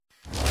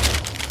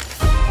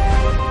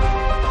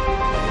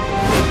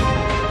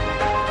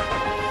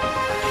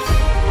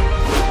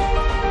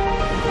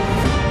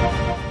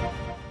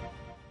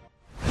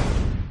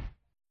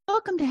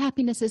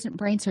Happiness Isn't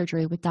Brain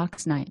Surgery with Doc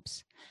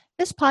Snipes.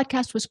 This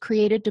podcast was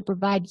created to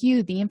provide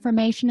you the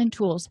information and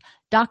tools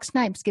Doc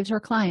Snipes gives her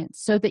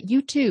clients so that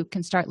you too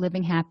can start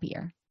living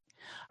happier.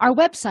 Our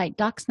website,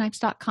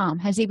 DocSnipes.com,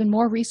 has even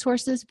more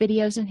resources,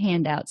 videos, and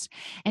handouts,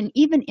 and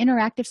even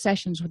interactive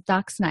sessions with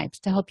Doc Snipes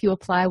to help you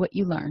apply what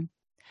you learn.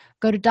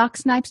 Go to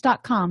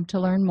DocSnipes.com to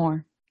learn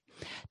more.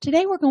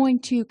 Today, we're going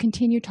to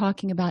continue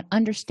talking about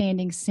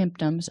understanding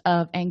symptoms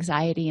of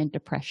anxiety and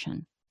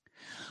depression.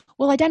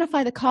 We'll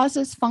identify the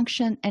causes,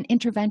 function, and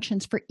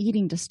interventions for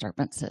eating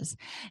disturbances.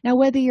 Now,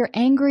 whether you're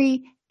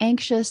angry,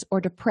 anxious, or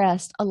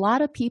depressed, a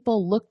lot of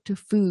people look to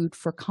food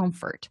for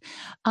comfort.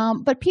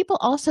 But people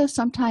also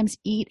sometimes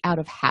eat out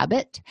of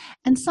habit,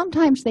 and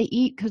sometimes they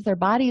eat because their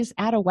body is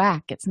out of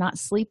whack. It's not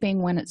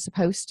sleeping when it's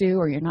supposed to,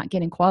 or you're not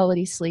getting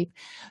quality sleep.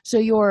 So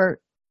your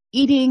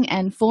eating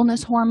and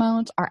fullness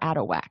hormones are out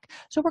of whack.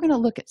 So we're going to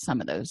look at some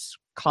of those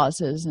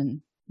causes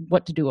and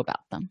what to do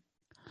about them.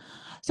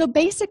 So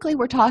basically,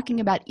 we're talking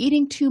about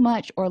eating too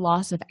much or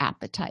loss of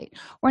appetite.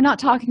 We're not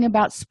talking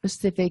about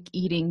specific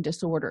eating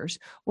disorders.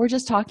 We're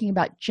just talking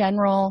about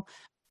general,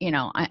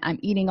 I'm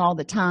eating all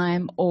the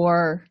time,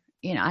 or,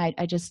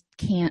 I just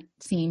can't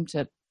seem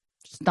to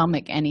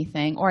stomach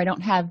anything, or I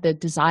don't have the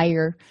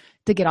desire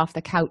to get off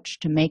the couch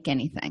to make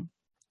anything.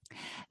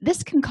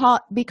 This can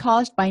be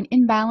caused by an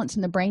imbalance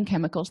in the brain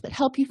chemicals that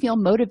help you feel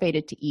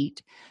motivated to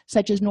eat,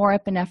 such as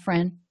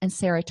norepinephrine and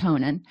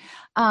serotonin,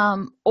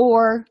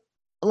 or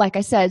like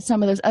I said,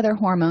 some of those other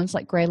hormones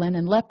like ghrelin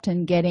and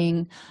leptin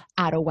getting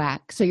out of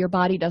whack, so your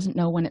body doesn't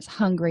know when it's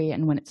hungry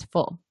and when it's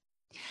full.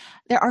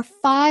 There are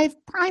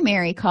 5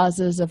 primary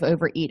causes of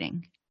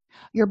overeating.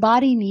 Your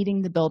body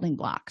needing the building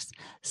blocks.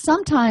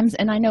 Sometimes,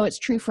 and I know it's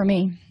true for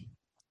me,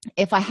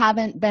 if I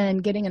haven't been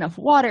getting enough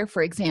water,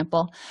 for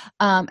example,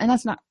 and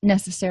that's not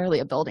necessarily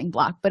a building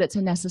block, but it's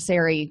a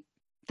necessary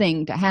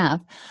thing to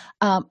have,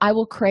 I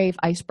will crave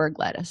iceberg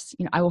lettuce.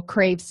 I will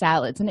crave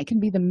salads, and it can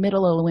be the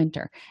middle of the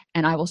winter,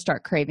 and I will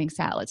start craving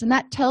salads. And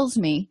that tells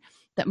me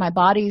that my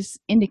body's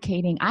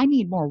indicating I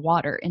need more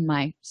water in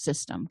my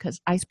system,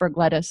 because iceberg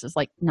lettuce is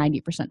like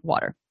 90%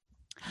 water.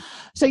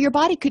 So your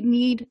body could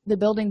need the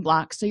building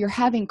blocks. So you're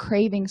having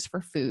cravings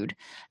for food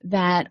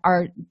that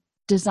are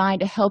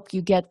designed to help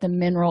you get the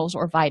minerals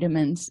or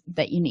vitamins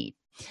that you need.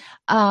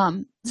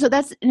 So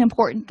that's an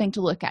important thing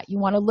to look at. You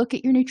want to look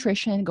at your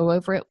nutrition, go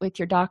over it with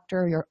your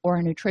doctor or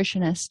a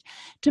nutritionist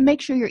to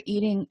make sure you're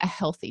eating a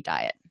healthy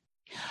diet.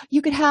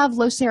 You could have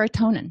low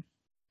serotonin,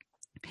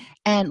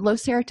 and low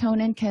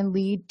serotonin can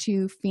lead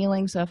to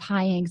feelings of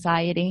high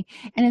anxiety,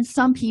 and in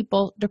some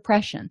people,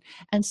 depression.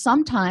 And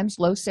sometimes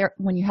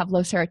when you have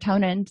low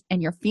serotonin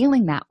and you're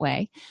feeling that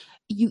way,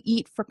 you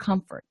eat for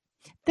comfort.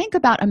 Think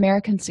about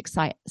American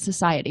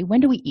society. When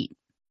do we eat?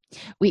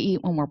 We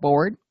eat when we're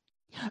bored.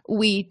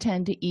 We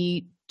tend to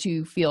eat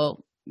to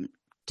feel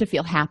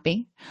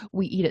happy.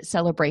 We eat at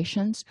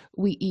celebrations.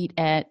 We eat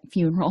at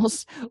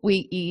funerals.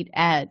 We eat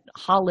at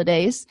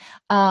holidays.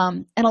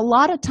 And a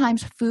lot of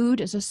times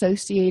food is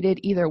associated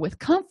either with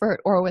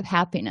comfort or with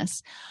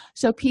happiness.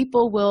 So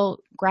people will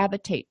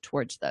gravitate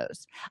towards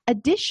those.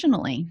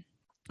 Additionally,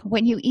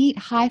 when you eat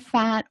high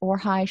fat or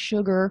high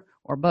sugar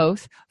or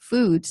both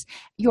foods,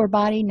 your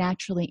body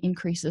naturally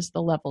increases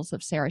the levels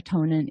of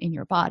serotonin in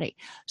your body.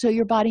 So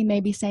your body may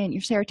be saying,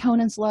 your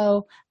serotonin's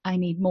low, I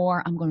need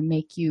more, I'm going to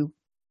make you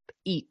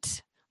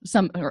eat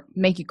some or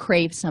make you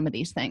crave some of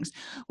these things,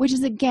 which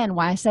is again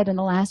why I said in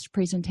the last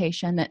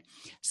presentation that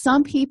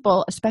some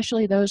people,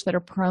 especially those that are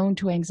prone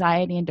to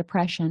anxiety and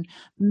depression,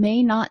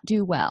 may not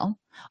do well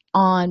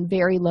on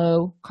very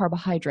low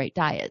carbohydrate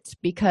diets,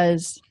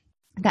 because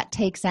that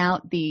takes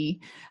out the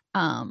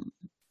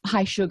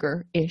high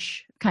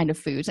sugar-ish kind of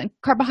foods. And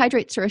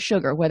carbohydrates are a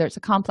sugar, whether it's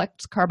a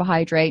complex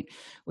carbohydrate,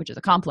 which is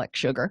a complex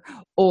sugar,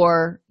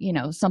 or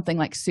something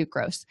like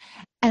sucrose.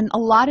 And a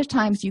lot of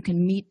times you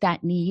can meet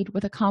that need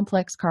with a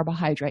complex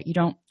carbohydrate.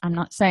 I'm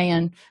not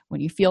saying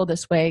when you feel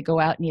this way, go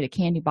out and eat a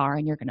candy bar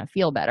and you're going to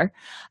feel better.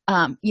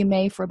 You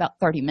may for about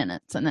 30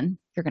 minutes, and then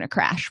you're going to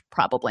crash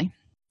probably.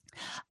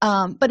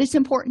 But it's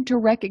important to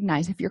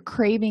recognize if you're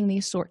craving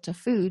these sorts of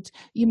foods,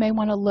 you may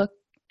want to look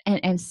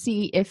and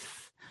see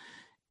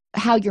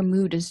how your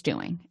mood is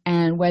doing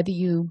and whether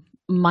you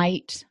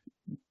might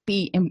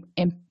be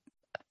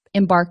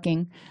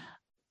embarking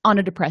on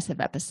a depressive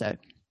episode.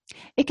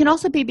 It can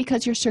also be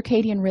because your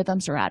circadian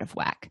rhythms are out of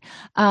whack.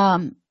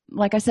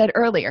 Like I said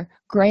earlier,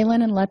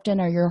 ghrelin and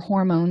leptin are your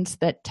hormones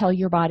that tell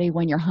your body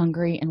when you're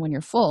hungry and when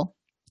you're full.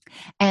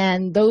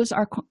 And those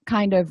are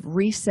kind of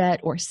reset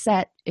or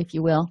set, if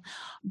you will,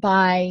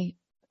 by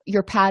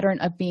your pattern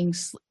of being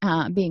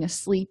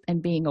asleep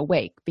and being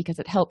awake, because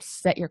it helps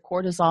set your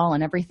cortisol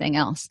and everything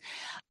else.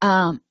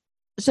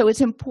 So it's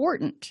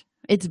important,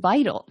 it's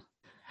vital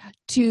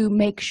to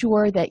make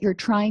sure that you're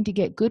trying to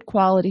get good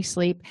quality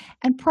sleep,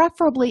 and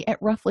preferably at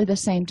roughly the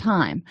same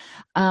time.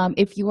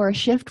 If you are a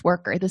shift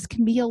worker, this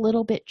can be a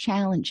little bit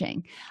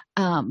challenging.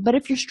 But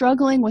if you're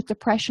struggling with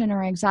depression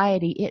or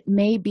anxiety, it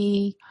may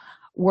be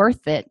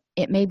worth it.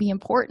 It may be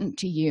important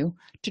to you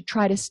to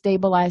try to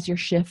stabilize your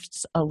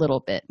shifts a little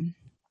bit.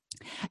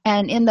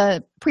 And in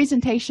the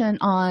presentation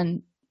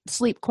on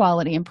sleep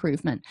quality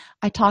improvement,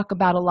 I talk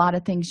about a lot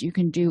of things you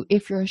can do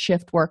if you're a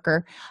shift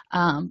worker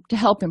to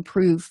help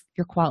improve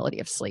your quality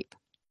of sleep.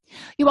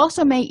 You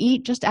also may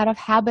eat just out of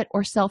habit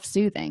or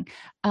self-soothing.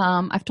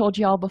 I've told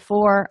you all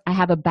before, I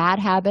have a bad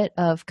habit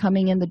of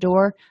coming in the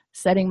door,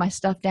 setting my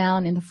stuff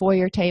down in the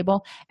foyer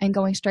table, and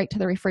going straight to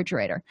the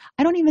refrigerator.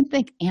 I don't even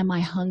think, am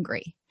I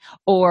hungry?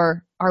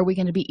 Or are we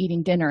going to be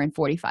eating dinner in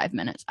 45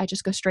 minutes? I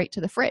just go straight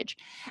to the fridge.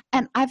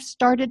 And I've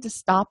started to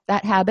stop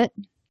that habit,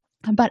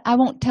 but I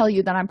won't tell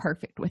you that I'm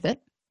perfect with it.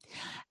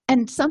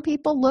 And some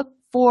people look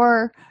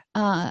for,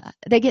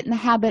 they get in the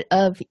habit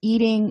of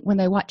eating when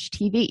they watch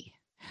TV.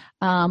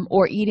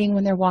 Or eating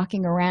when they're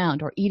walking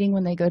around, or eating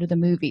when they go to the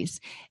movies.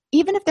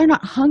 Even if they're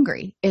not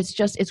hungry, it's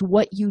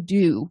what you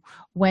do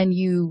when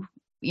you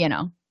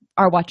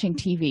are watching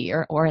TV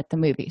or at the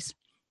movies.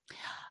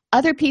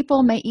 Other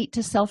people may eat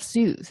to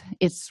self-soothe.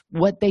 It's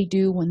what they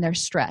do when they're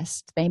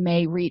stressed. They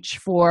may reach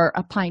for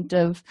a pint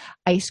of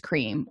ice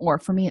cream, or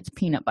for me, it's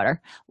peanut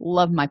butter.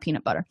 Love my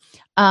peanut butter.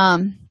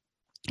 And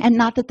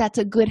not that that's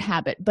a good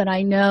habit, but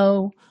I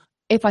know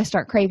if I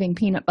start craving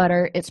peanut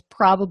butter,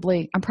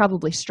 I'm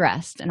probably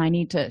stressed, and I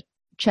need to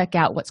check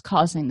out what's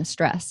causing the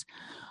stress.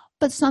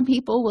 But some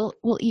people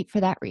will eat for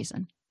that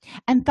reason.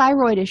 And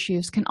thyroid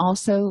issues can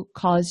also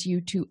cause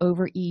you to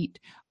overeat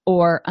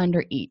or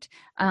undereat,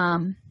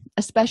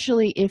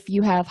 especially if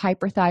you have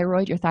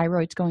hyperthyroid, your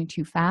thyroid's going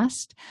too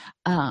fast,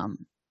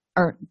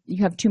 or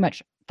you have too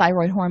much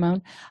thyroid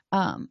hormone.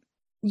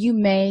 You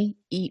may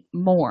eat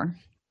more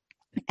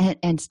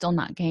and still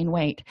not gain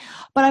weight.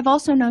 But I've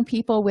also known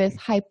people with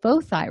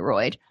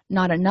hypothyroid,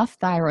 not enough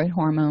thyroid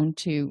hormone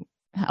to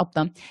help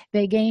them.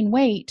 They gain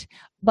weight,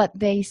 but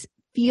they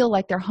feel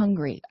like they're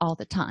hungry all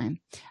the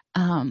time.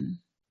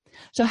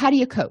 So how do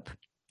you cope?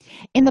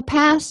 In the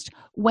past,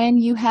 when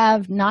you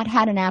have not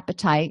had an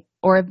appetite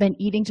or have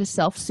been eating to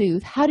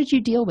self-soothe, how did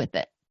you deal with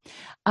it?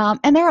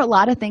 And there are a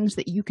lot of things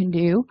that you can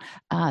do,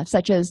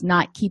 such as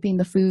not keeping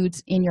the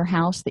foods in your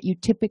house that you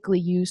typically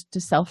use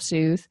to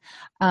self-soothe,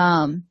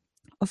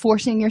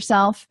 forcing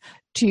yourself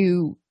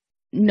to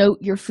note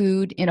your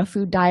food in a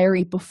food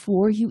diary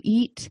before you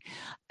eat.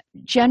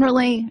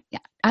 Generally,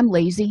 I'm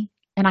lazy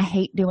and I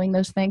hate doing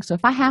those things. So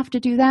if I have to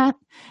do that,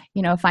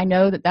 if I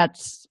know that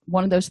that's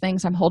one of those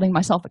things I'm holding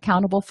myself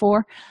accountable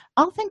for,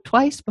 I'll think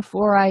twice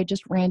before I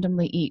just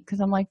randomly eat, because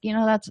I'm like,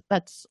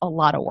 that's a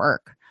lot of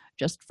work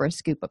just for a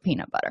scoop of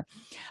peanut butter.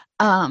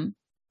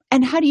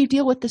 And how do you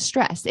deal with the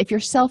stress? If you're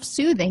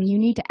self-soothing, you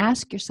need to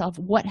ask yourself,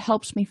 what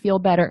helps me feel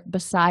better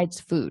besides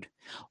food?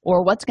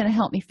 Or what's going to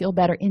help me feel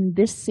better in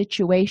this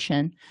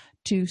situation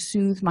to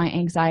soothe my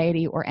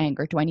anxiety or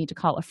anger? Do I need to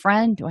call a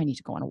friend? Do I need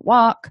to go on a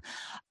walk?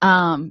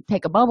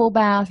 Take a bubble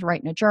bath,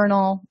 write in a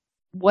journal?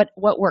 What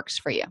works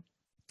for you?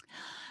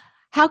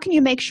 How can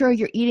you make sure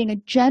you're eating a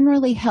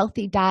generally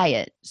healthy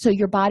diet so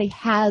your body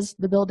has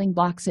the building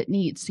blocks it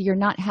needs, so you're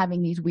not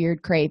having these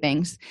weird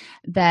cravings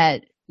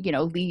that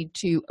lead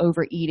to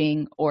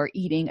overeating or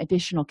eating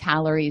additional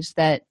calories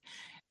that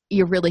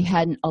you really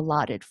hadn't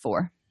allotted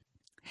for?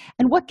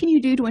 And what can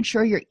you do to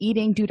ensure you're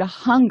eating due to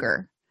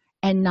hunger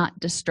and not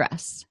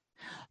distress?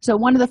 So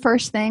one of the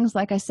first things,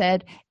 like I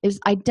said, is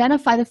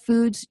identify the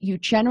foods you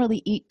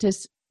generally eat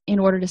in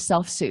order to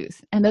self-soothe.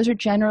 And those are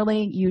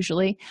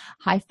usually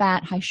high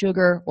fat, high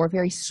sugar, or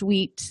very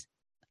sweet,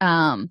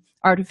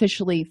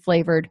 artificially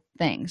flavored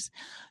things.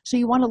 So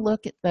you want to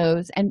look at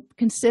those and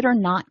consider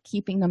not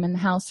keeping them in the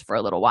house for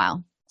a little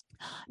while.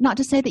 Not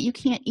to say that you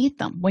can't eat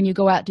them. When you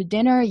go out to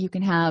dinner, you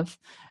can have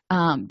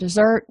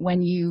dessert.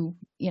 When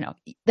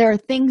there are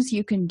things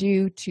you can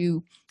do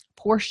to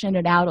portion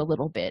it out a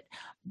little bit,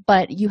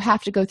 but you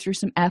have to go through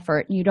some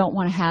effort, and you don't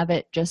want to have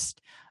it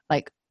just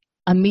like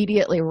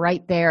immediately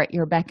right there at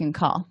your beck and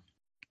call.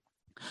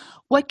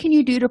 What can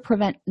you do to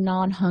prevent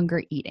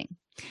non-hunger eating?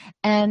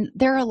 And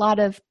there are a lot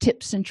of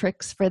tips and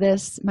tricks for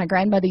this. My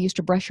grandmother used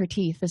to brush her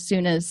teeth as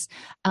soon as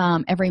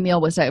every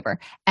meal was over,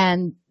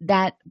 and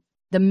that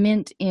the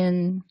mint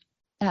in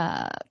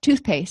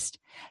toothpaste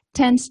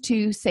tends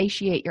to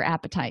satiate your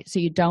appetite, so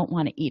you don't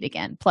want to eat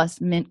again.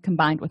 Plus, mint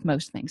combined with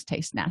most things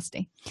tastes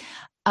nasty.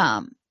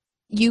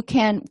 You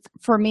can,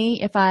 for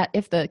me, if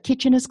the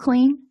kitchen is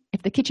clean,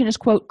 if the kitchen is,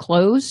 quote,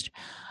 closed,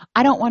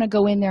 I don't want to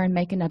go in there and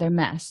make another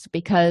mess,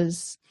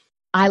 because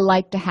I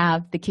like to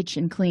have the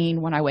kitchen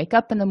clean when I wake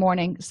up in the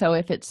morning. So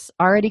if it's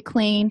already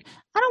clean,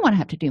 I don't want to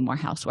have to do more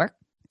housework.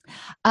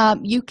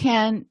 You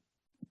can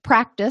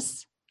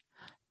practice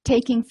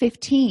taking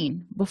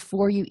 15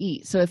 before you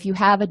eat. So if you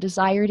have a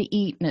desire to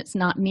eat and it's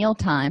not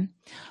mealtime,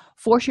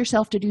 force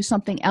yourself to do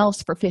something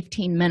else for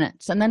 15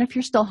 minutes. And then if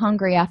you're still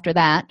hungry after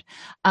that,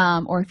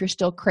 or if you're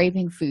still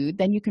craving food,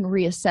 then you can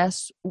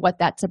reassess what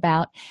that's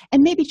about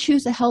and maybe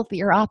choose a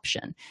healthier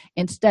option.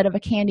 Instead of a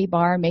candy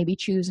bar, maybe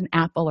choose an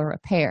apple or a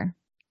pear.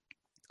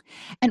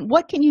 And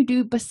what can you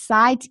do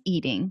besides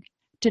eating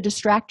to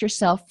distract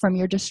yourself from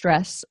your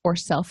distress or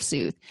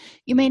self-soothe?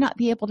 You may not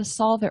be able to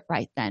solve it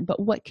right then, but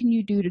what can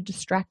you do to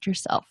distract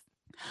yourself?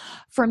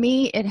 For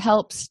me, it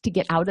helps to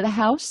get out of the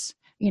house.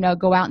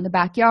 go out in the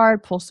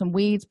backyard, pull some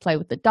weeds, play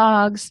with the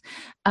dogs,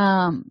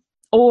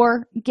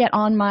 or get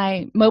on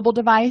my mobile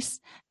device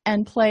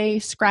and play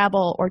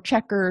Scrabble or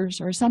checkers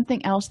or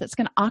something else that's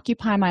going to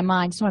occupy my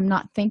mind, so I'm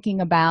not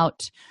thinking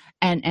about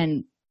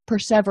and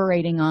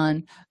perseverating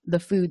on the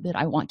food that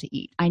I want to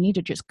eat. I need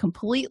to just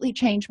completely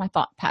change my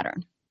thought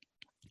pattern.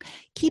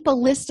 Keep a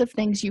list of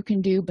things you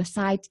can do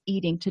besides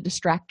eating to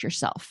distract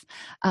yourself,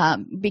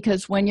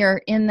 because when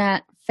you're in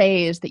that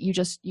phase that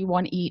you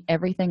want to eat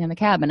everything in the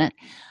cabinet,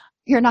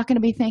 you're not going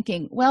to be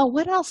thinking, well,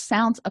 what else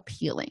sounds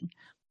appealing?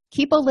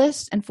 Keep a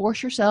list and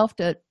force yourself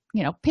to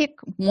pick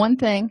one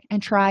thing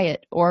and try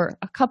it, or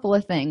a couple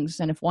of things,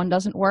 and if one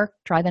doesn't work,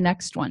 try the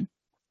next one.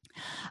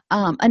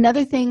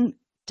 Another thing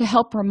to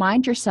help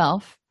remind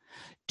yourself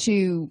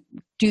to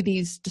do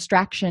these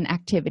distraction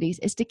activities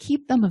is to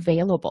keep them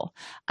available.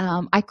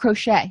 I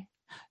crochet,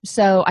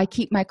 so I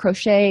keep my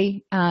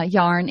crochet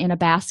yarn in a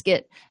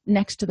basket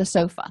next to the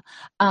sofa.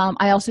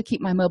 I also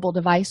keep my mobile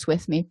device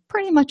with me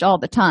pretty much all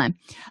the time,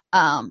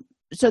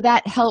 so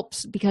that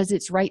helps because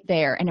it's right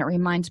there and it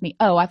reminds me,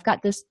 oh, I've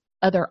got this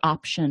other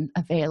option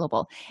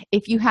available.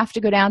 If you have to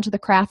go down to the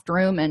craft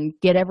room and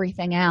get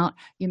everything out,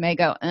 you may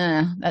go,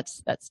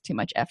 that's too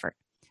much effort.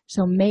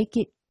 So make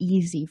it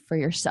easy for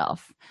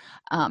yourself,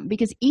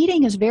 because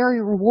eating is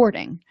very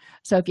rewarding.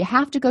 So if you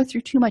have to go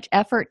through too much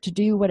effort to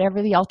do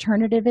whatever the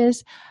alternative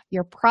is,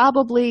 you're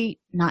probably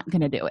not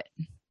going to do it.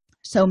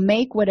 So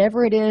make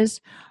whatever it is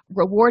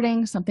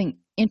rewarding, something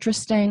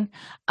interesting,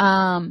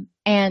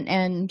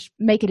 and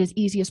make it as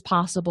easy as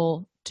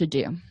possible to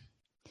do.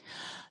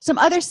 Some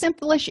other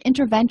simple-ish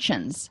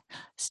interventions.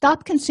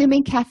 Stop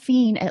consuming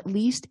caffeine at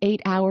least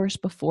 8 hours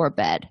before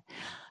bed.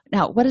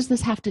 Now, what does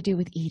this have to do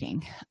with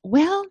eating?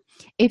 Well,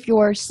 if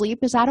your sleep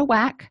is out of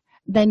whack,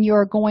 then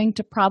you're going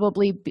to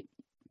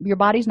your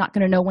body's not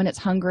going to know when it's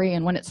hungry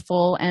and when it's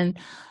full. And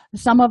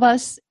some of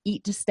us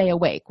eat to stay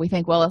awake. We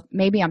think, well,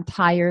 maybe I'm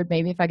tired.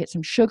 Maybe if I get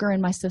some sugar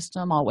in my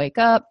system, I'll wake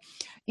up.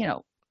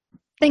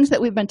 Things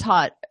that we've been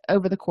taught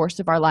over the course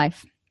of our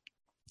life.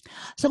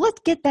 So let's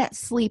get that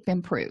sleep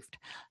improved.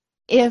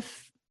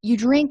 If you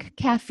drink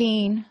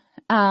caffeine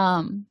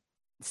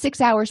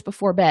 6 hours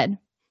before bed,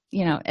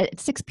 at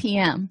 6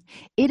 p.m.,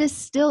 it is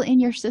still in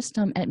your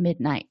system at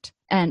midnight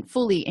and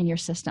fully in your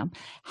system.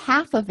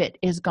 Half of it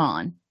is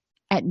gone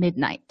at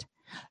midnight.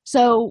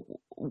 So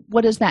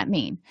what does that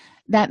mean?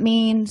 That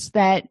means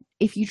that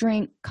if you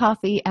drink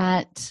coffee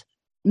at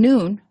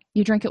noon,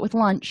 you drink it with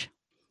lunch,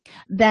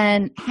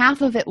 then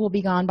half of it will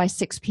be gone by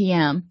 6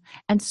 p.m.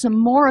 and some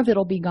more of it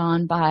will be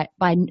gone by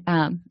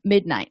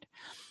midnight.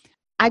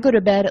 I go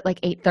to bed at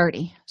like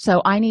 8:30, so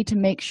I need to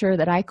make sure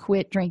that I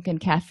quit drinking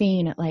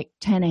caffeine at like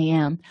 10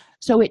 a.m.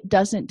 so it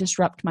doesn't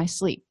disrupt my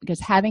sleep, because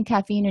having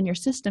caffeine in your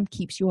system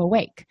keeps you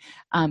awake,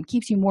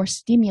 keeps you more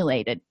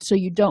stimulated, so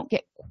you don't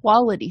get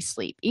quality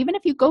sleep, even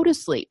if you go to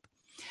sleep.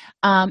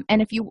 And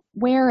if you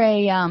wear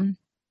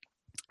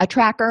a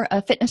tracker,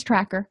 a fitness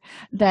tracker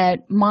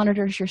that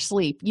monitors your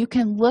sleep, you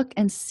can look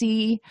and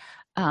see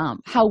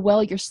how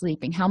well you're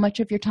sleeping, how much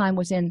of your time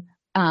was in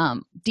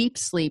deep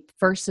sleep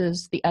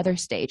versus the other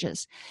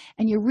stages.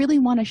 And you really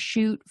want to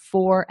shoot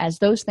for, as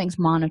those things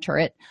monitor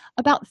it,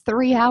 about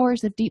 3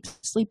 hours of deep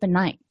sleep a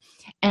night.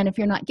 And if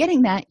you're not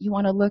getting that, you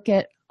want to look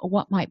at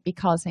what might be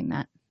causing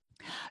that.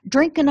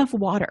 Drink enough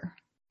water.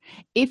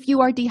 If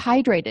you are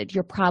dehydrated,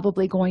 you're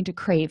probably going to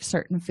crave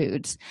certain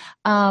foods.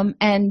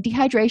 And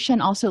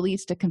dehydration also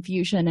leads to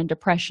confusion and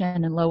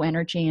depression and low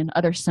energy and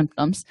other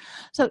symptoms.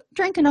 So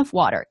drink enough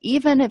water,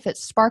 even if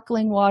it's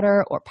sparkling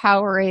water or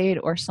Powerade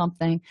or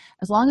something.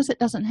 As long as it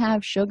doesn't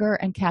have sugar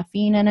and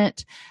caffeine in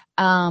it,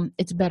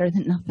 it's better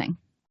than nothing.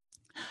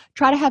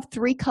 Try to have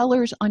 3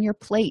 colors on your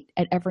plate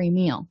at every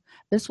meal.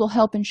 This will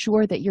help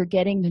ensure that you're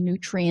getting the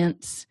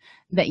nutrients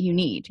that you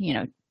need.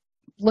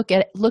 Look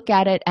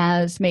at it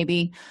as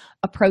maybe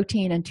a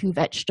protein and 2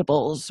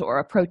 vegetables, or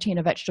a protein,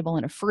 a vegetable,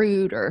 and a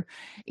fruit, or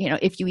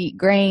if you eat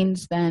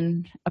grains,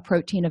 then a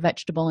protein, a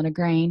vegetable, and a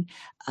grain.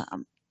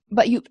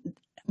 But you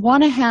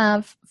want to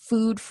have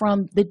food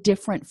from the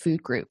different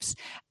food groups,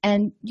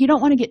 and you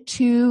don't want to get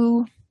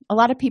a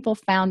lot of people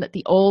found that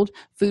the old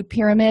food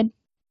pyramid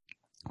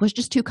was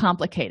just too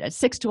complicated.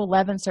 6 to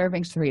 11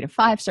 servings, 3 to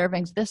 5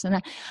 servings, this and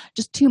that,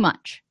 just too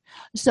much.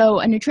 So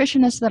a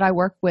nutritionist that I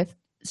work with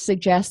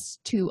suggests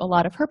to a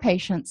lot of her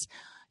patients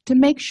to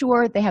make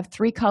sure they have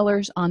 3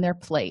 colors on their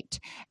plate,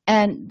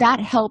 and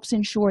that helps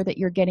ensure that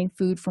you're getting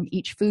food from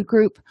each food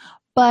group,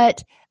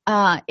 but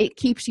it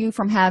keeps you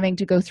from having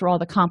to go through all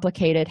the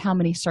complicated how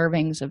many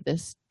servings of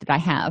this did I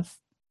have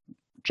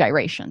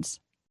gyrations.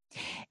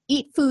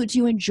 Eat foods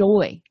you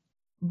enjoy,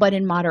 but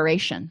in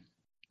moderation.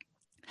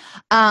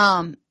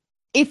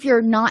 If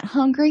you're not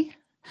hungry,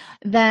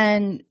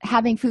 then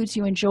having foods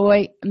you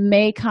enjoy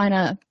may kind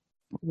of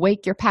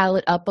wake your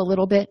palate up a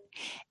little bit.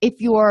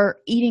 If you're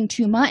eating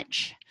too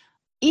much,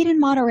 eat in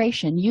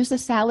moderation. Use a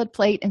salad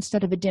plate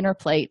instead of a dinner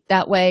plate.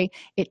 That way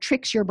it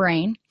tricks your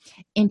brain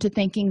into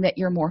thinking that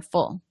you're more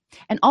full.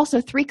 And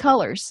also 3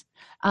 colors.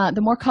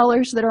 The more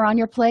colors that are on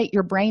your plate,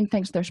 your brain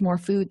thinks there's more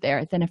food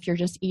there than if you're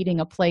just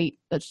eating a plate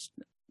that's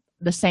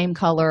the same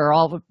color or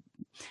all the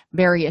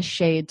various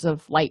shades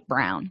of light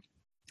brown.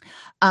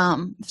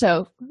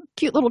 So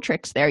cute little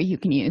tricks there you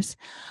can use.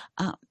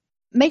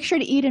 Make sure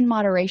to eat in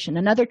moderation.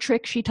 Another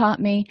trick she taught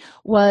me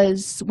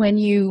was when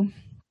you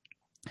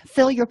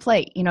fill your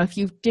plate, if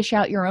you dish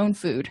out your own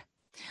food,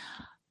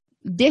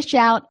 dish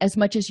out as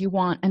much as you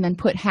want and then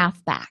put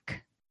half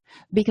back,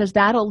 because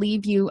that'll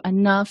leave you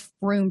enough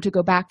room to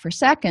go back for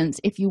seconds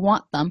if you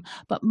want them.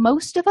 But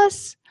most of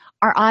us,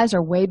 our eyes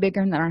are way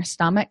bigger than our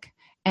stomach,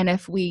 and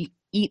if we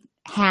eat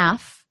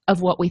half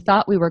of what we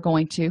thought we were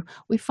going to,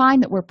 we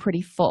find that we're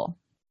pretty full.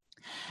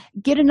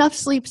 Get enough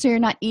sleep so you're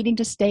not eating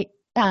to stay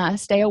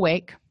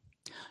awake.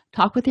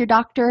 Talk with your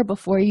doctor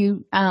before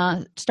you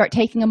start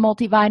taking a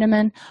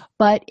multivitamin,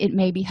 but it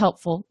may be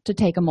helpful to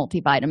take a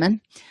multivitamin.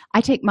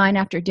 I take mine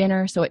after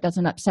dinner so it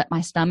doesn't upset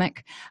my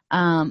stomach,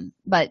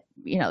 but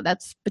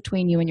that's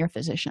between you and your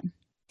physician.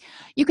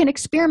 You can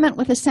experiment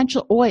with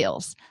essential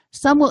oils.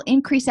 Some will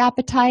increase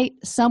appetite,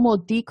 some will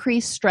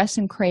decrease stress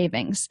and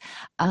cravings.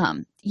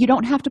 You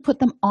don't have to put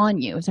them on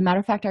you. As a matter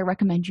of fact, I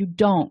recommend you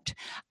don't.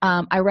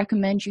 I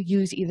recommend you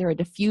use either a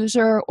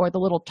diffuser or the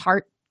little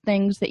tart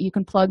things that you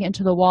can plug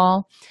into the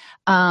wall.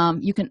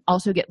 You can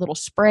also get little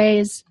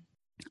sprays.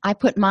 I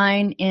put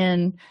mine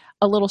in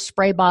a little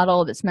spray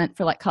bottle that's meant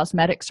for like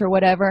cosmetics or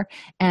whatever,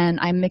 and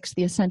I mix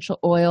the essential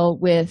oil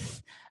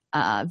with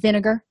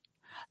vinegar,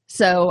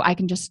 so I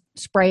can just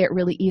spray it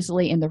really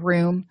easily in the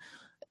room,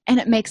 and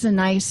it makes a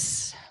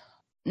nice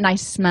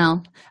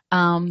smell,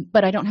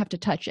 but I don't have to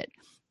touch it.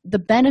 The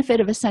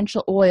benefit of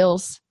essential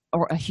oils,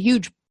 or a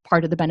huge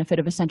part of the benefit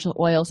of essential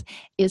oils,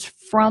 is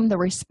from the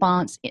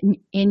response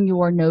in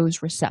your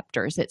nose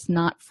receptors. It's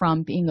not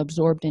from being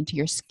absorbed into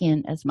your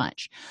skin as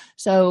much.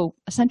 So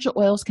essential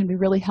oils can be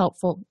really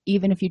helpful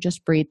even if you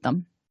just breathe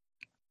them.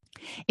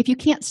 If you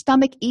can't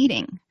stomach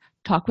eating,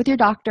 talk with your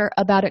doctor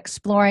about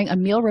exploring a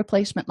meal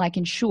replacement like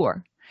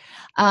Ensure.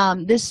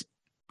 This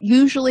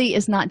usually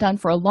is not done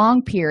for a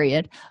long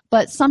period,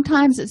 but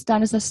sometimes it's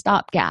done as a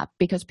stopgap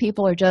because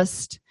people are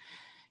just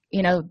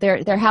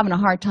they're having a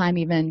hard time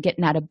even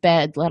getting out of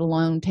bed, let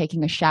alone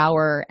taking a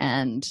shower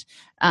and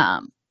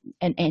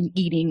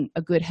eating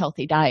a good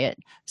healthy diet.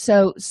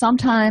 So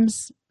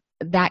sometimes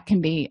that can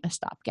be a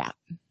stopgap.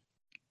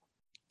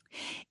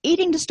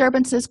 Eating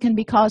disturbances can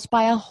be caused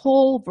by a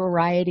whole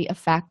variety of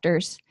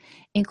factors,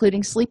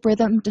 including sleep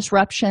rhythm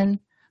disruption,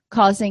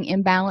 causing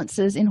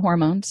imbalances in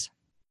hormones,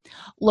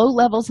 low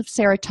levels of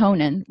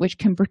serotonin, which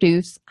can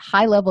produce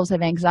high levels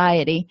of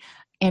anxiety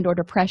and or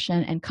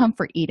depression and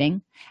comfort eating,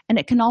 and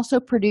it can also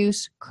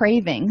produce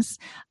cravings.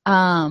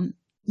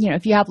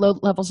 If you have low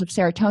levels of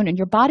serotonin,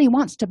 your body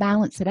wants to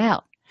balance it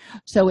out,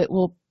 so it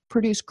will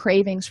produce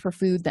cravings for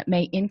food that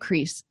may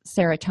increase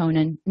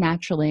serotonin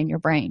naturally in your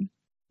brain.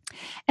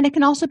 And it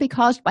can also be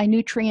caused by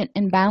nutrient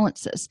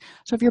imbalances.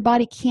 So if your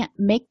body can't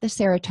make the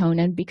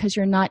serotonin because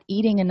you're not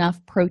eating enough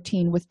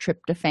protein with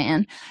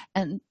tryptophan,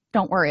 and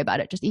don't worry about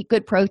it, just eat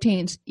good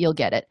proteins, you'll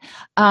get it.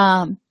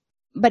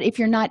 But if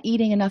you're not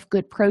eating enough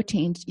good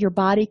proteins, your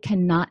body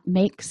cannot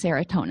make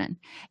serotonin.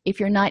 If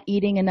you're not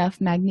eating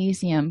enough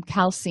magnesium,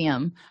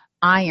 calcium,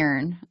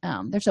 iron,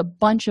 there's a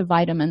bunch of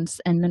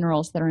vitamins and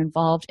minerals that are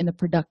involved in the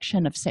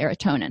production of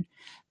serotonin,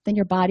 then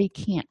your body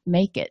can't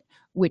make it,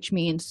 which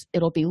means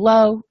it'll be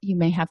low. You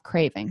may have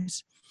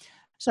cravings.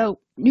 So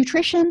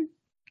nutrition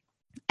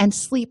and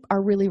sleep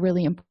are really,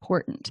 really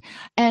important.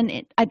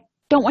 And I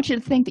don't want you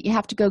to think that you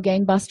have to go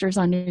gangbusters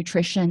on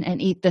nutrition and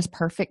eat this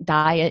perfect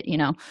diet,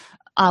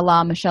 a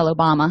la Michelle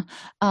Obama.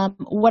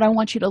 What I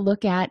want you to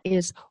look at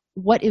is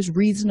what is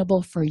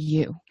reasonable for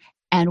you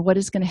and what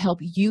is going to help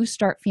you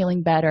start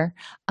feeling better.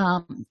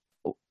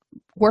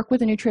 Work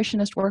with a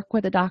nutritionist, work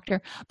with a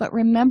doctor, but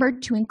remember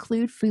to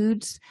include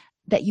foods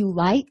that you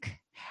like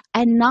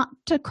and not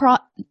to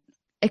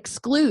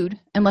exclude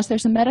unless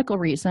there's a medical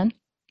reason.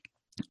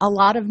 A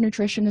lot of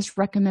nutritionists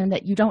recommend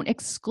that you don't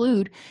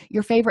exclude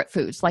your favorite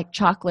foods like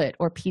chocolate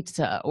or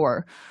pizza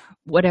or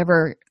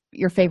whatever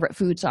your favorite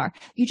foods are.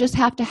 You just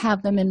have to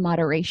have them in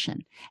moderation.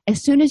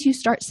 As soon as you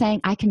start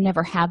saying, I can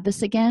never have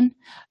this again,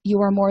 you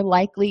are more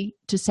likely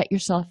to set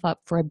yourself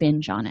up for a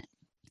binge on it.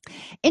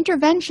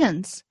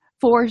 Interventions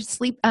for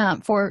sleep,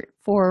 for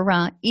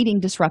eating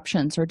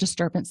disruptions or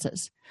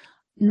disturbances.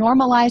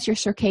 Normalize your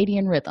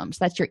circadian rhythms.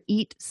 That's your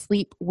eat,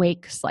 sleep,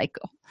 wake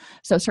cycle.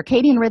 So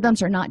circadian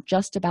rhythms are not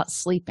just about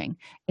sleeping.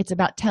 It's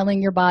about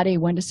telling your body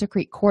when to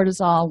secrete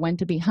cortisol, when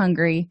to be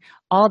hungry,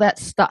 all that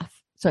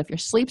stuff. So if your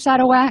sleep's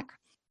out of whack,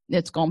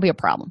 it's going to be a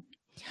problem.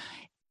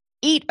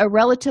 Eat a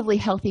relatively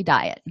healthy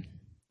diet.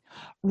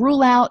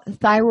 Rule out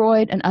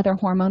thyroid and other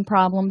hormone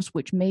problems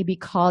which may be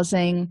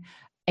causing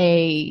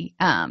you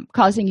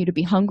to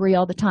be hungry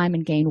all the time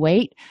and gain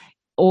weight,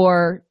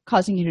 or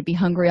causing you to be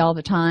hungry all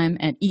the time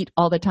and eat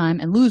all the time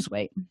and lose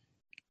weight.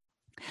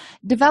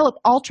 Develop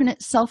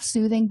alternate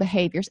self-soothing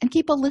behaviors and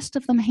keep a list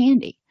of them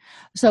handy.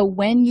 So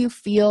when you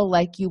feel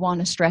like you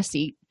want to stress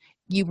eat,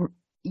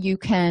 you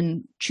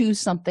can choose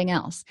something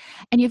else.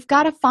 And you've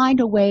got to find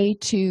a way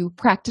to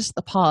practice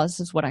the pause,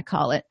 is what I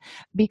call it,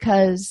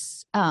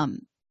 because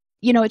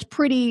it's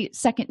pretty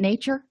second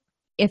nature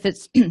if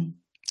it's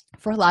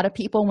for a lot of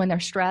people when they're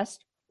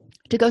stressed,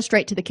 to go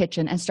straight to the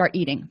kitchen and start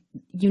eating.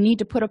 You need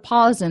to put a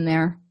pause in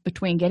there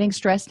between getting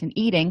stressed and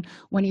eating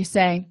when you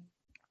say,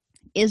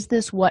 is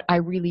this what I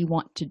really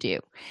want to do?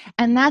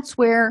 And that's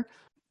where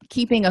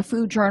keeping a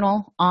food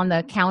journal on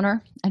the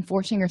counter and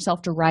forcing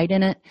yourself to write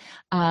in it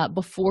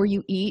before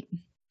you eat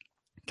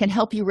can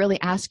help you really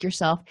ask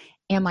yourself,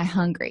 am I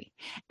hungry?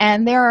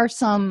 And there are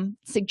some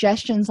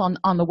suggestions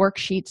on the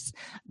worksheets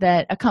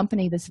that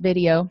accompany this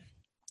video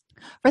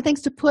for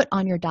things to put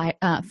on your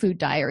food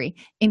diary,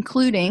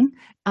 including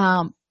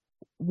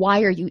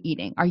why are you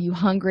eating? Are you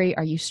hungry?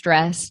 Are you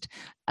stressed?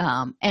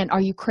 And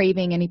are you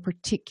craving any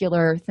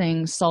particular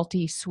things,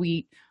 salty,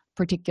 sweet,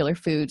 particular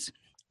foods?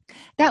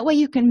 That way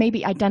you can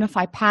maybe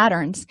identify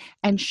patterns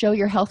and show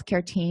your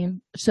healthcare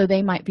team so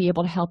they might be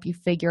able to help you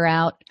figure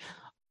out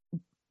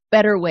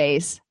better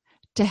ways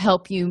to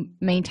help you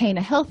maintain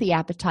a healthy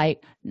appetite,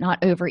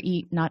 not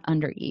overeat, not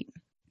undereat.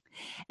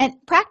 And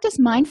practice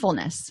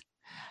mindfulness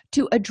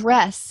to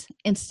address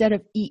instead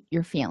of eat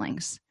your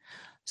feelings.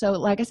 So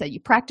like I said, you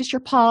practice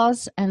your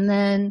pause, and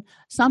then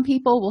some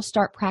people will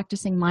start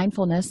practicing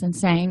mindfulness and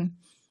saying,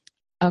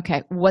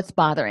 okay, what's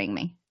bothering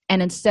me?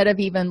 And instead of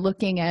even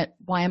looking at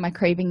why am I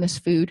craving this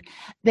food,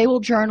 they will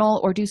journal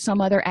or do some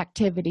other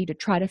activity to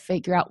try to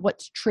figure out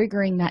what's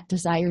triggering that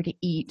desire to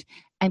eat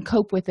and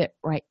cope with it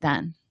right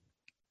then.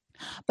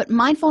 But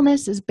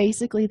mindfulness is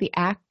basically the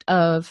act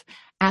of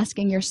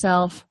asking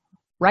yourself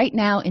right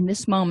now in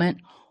this moment,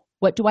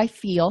 what do I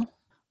feel?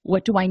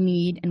 What do I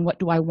need? And what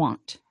do I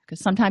want?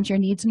 Because sometimes your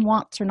needs and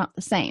wants are not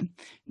the same.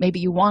 Maybe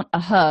you want a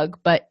hug,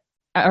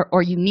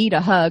 or you need a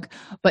hug,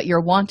 but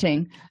you're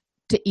wanting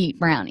to eat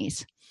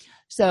brownies.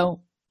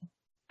 So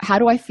how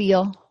do I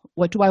feel?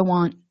 What do I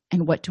want?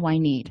 And what do I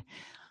need?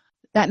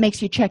 That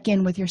makes you check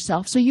in with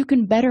yourself so you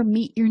can better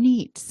meet your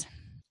needs.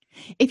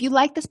 If you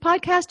like this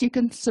podcast, you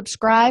can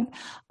subscribe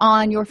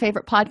on your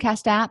favorite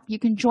podcast app. You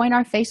can join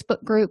our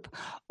Facebook group,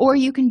 or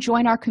you can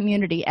join our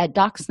community at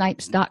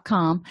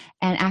DocSnipes.com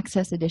and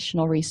access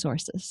additional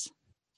resources.